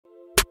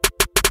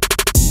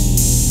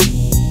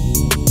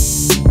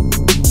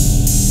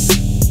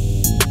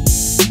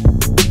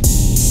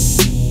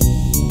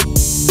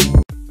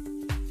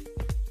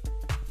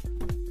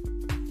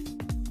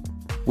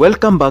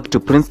Welcome back to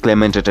Prince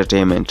Clement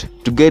Entertainment.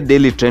 To get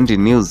daily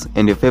trending news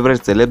and your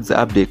favorite celebs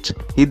update,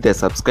 hit the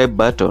subscribe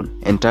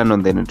button and turn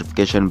on the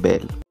notification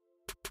bell.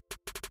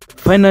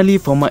 Finally,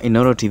 former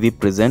Inooro TV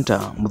presenter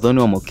Muthoni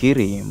wa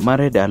Mukiri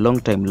married a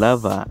long-time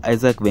lover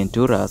Isaac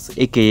Venturas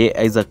aka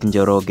Isaac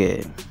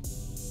Njoroge.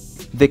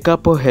 The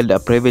couple held a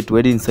private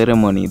wedding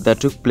ceremony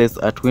that took place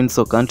at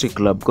Windsor Country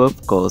Club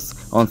Golf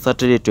Course on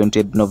Saturday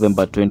 20th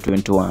November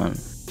 2021.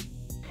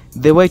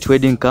 The white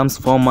wedding comes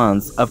 4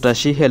 months after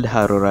she held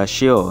her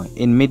Rorashio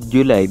in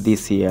mid-July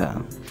this year.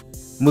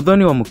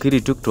 Muthoni wa Mukiri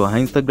took to her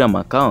Instagram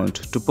account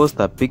to post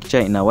a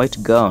picture in a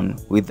white gown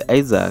with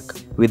Isaac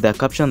with a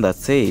caption that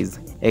says,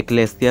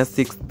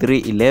 Ecclesiastes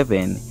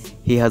 3:11,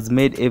 he has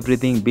made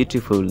everything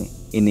beautiful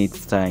in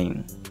its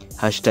time.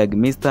 Hashtag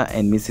Mr.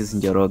 and Mrs.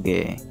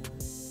 Njoroge.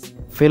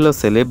 Fellow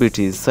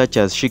celebrities such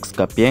as Shix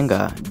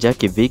Kapienga,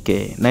 Jackie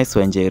Vike, Nice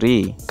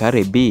Wanjeri,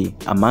 Carrie B,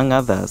 among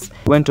others,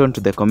 went on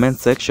to the comment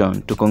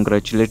section to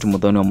congratulate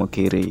Muthoni wa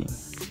Mukiri.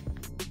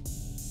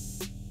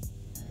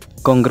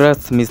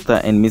 Congrats Mr.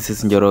 and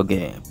Mrs.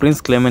 Njoroge.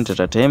 Prince Clement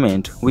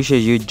Entertainment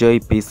wishes you joy,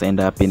 peace and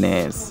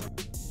happiness.